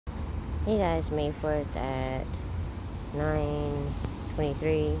Hey guys, May 4th at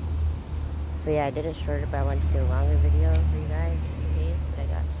 9:23. So yeah, I did it shorter, but I wanted to do a longer video for you guys just in case. But I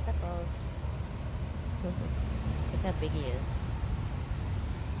got speckles. Look how big he is.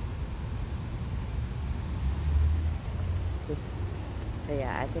 So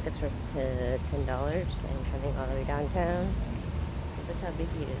yeah, I think it's worth to $10 and coming all the way downtown. Just look how big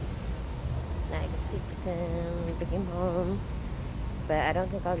he is. Now I can sleep with him, bring him home. But I don't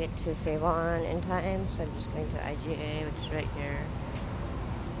think I'll get to Save On in time, so I'm just going to IGA, which is right here.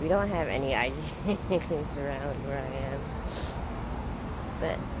 We don't have any IGAs around where I am.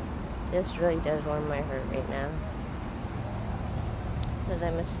 But this really does warm my heart right now. Because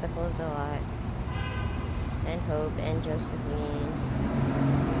I miss Speckles a lot. And Hope and Josephine.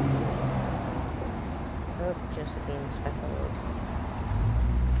 Hope, Josephine, Speckles.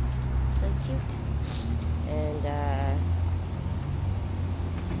 So cute. And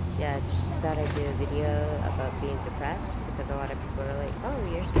yeah, just thought I'd do a video about being depressed, because a lot of people are like,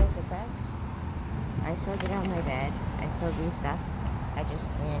 oh, you're still depressed? I still get out of my bed, I still do stuff, I just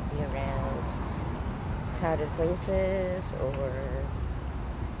can't be around crowded places or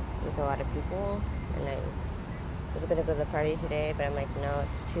with a lot of people. And I was gonna go to the party today, but I'm like, no,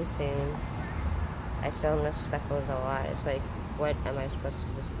 it's too soon. I still miss Speckles a lot. It's like, what am I supposed to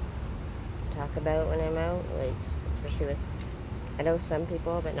just talk about when I'm out? Like, especially with, I know some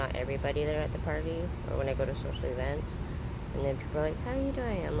people, but not everybody that are at the party, or when I go to social events. And then people are like, how are you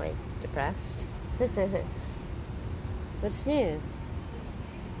doing? I'm like, depressed. What's new?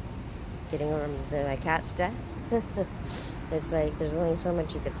 Getting over my cat's death? It's like, there's only so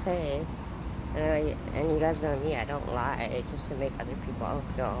much you could say. And you guys know me, I don't lie just to make other people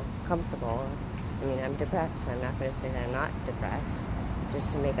feel comfortable. I mean, I'm depressed, so I'm not going to say that I'm not depressed,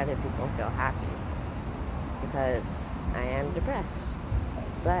 just to make other people feel happy. Because I am depressed.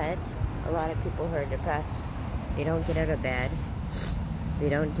 But a lot of people who are depressed, they don't get out of bed, they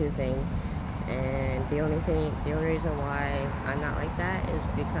don't do things, and the only reason why I'm not like that is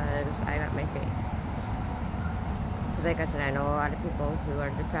because I got my faith. Because like I said, I know a lot of people who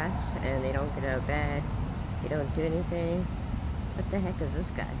are depressed and they don't get out of bed, they don't do anything. What the heck is this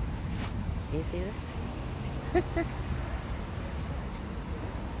guy? Do you see this?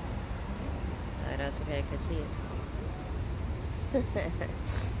 I don't think I could see it.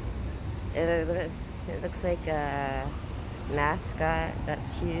 It looks like a mascot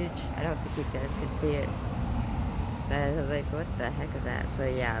that's huge. I don't think you guys could see it. But I was like, what the heck is that? So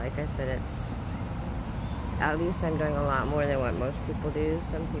yeah, like I said, it's, at least I'm doing a lot more than what most people do.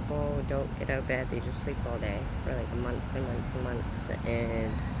 Some people don't get out of bed, they just sleep all day for like months and months and months.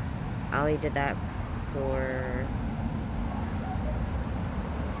 And I only did that for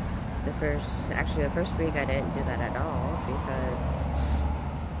the first week. I didn't do that at all because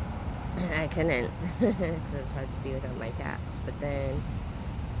I couldn't, because it's hard to be without my cats. But then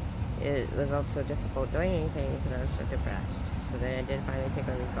it was also difficult doing anything because I was so depressed. So then I did finally take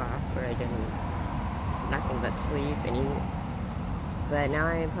a week off where I did nothing but sleep and eat. But now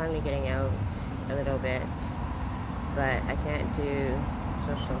I'm finally getting out a little bit, but I can't do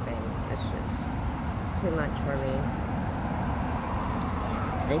social things. It's just too much for me.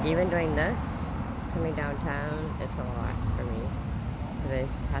 Like, even doing this, coming downtown, it's a lot for me.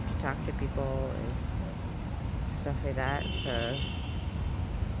 Because I have to talk to people and stuff like that, so.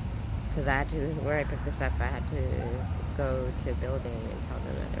 Because I had to, where I picked this up, I had to go to a building and tell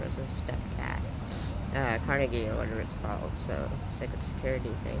them that there was a step cat. Carnegie or whatever it's called, so it's like a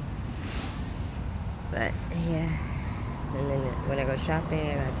security thing. But, yeah. And then when I go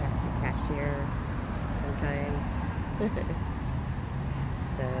shopping, I gotta talk to the cashier sometimes.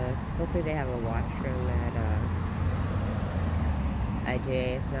 So, hopefully they have a washroom at IJ.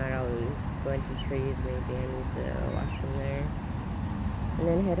 If not, I'll go into Trees, maybe I need the washroom there. And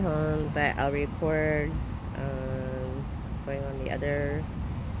then head home, but I'll record going on the other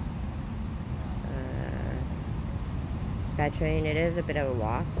SkyTrain. It is a bit of a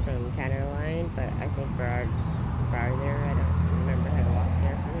walk from Canada Line, but I think Burrard's farther. I don't remember how to walk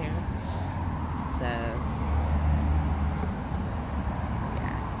there from here. So,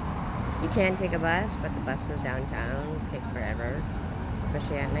 yeah. You can take a bus, but the buses downtown take forever,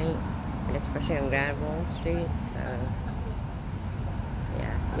 especially at night, and especially on Granville Street, so,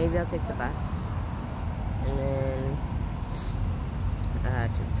 yeah. Maybe I'll take the bus, and then,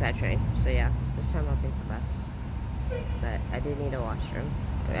 to the SkyTrain. So yeah, this time I'll take the bus. But I do need a washroom.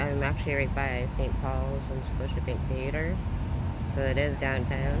 I'm actually right by St. Paul's and Scotiabank Theater, so it is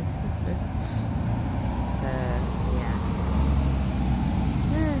downtown. So, yeah.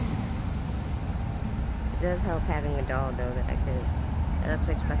 It does help having a doll, though, that I could, that looks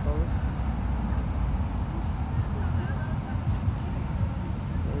like Speckles.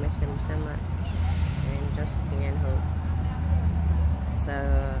 miss him so much. And Josephine and Hope. So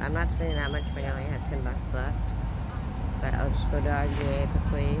I'm not spending that much money. I only have $10 left. But I'll just go to RGA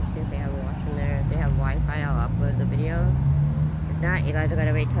quickly, see if they have a watch in there. If they have Wi-Fi, I'll upload the video. If not, you guys are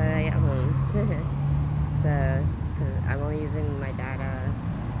gonna wait till I get home. So, because I'm only using my data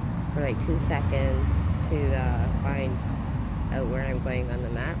for like 2 seconds to find out where I'm going on the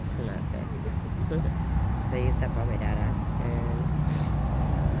maps, and that's it. So I used up all my data.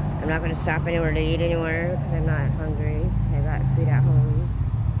 And I'm not gonna stop anywhere to eat anywhere because I'm not hungry. I got food at home.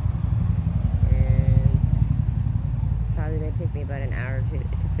 Probably gonna take me about an hour to.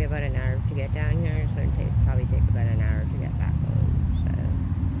 It took me about an hour to get down here. It's gonna probably take about an hour to get back home. So,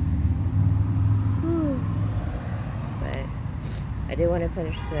 but I do want to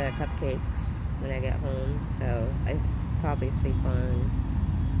finish the cupcakes when I get home. So I probably sleep on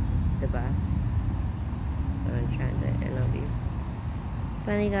the bus on transit, and I'll be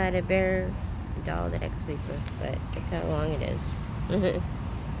finally got a bear doll that I can sleep with. But look how long it is.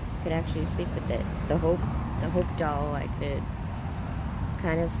 Could actually sleep with it. The Hope doll I could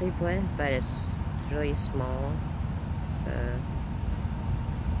kind of sleep with, but it's really small. So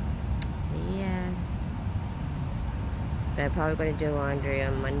yeah. But I'm probably going to do laundry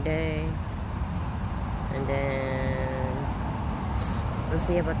on Monday, and then we'll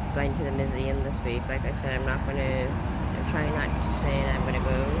see about going to the museum this week. Like I said, I'm trying not to say that I'm going to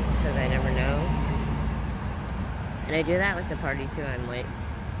go because I never know. And I do that with the party too. I'm like,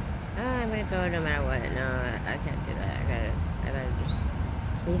 oh, I'm gonna go no matter what. No, I can't do that. I gotta just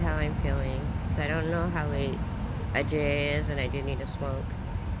see how I'm feeling. So I don't know how late IGA is, and I do need to smoke.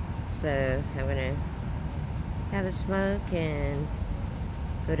 So I'm gonna have a smoke and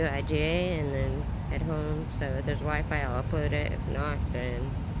go to IGA and then head home. So if there's Wi-Fi, I'll upload it. If not, then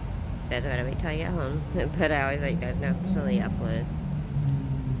you guys gotta wait till I get home. But I always let you guys know silly upload.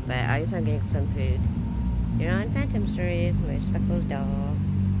 But I guess I'm getting some food. You're on Phantom Stories, my Speckles doll.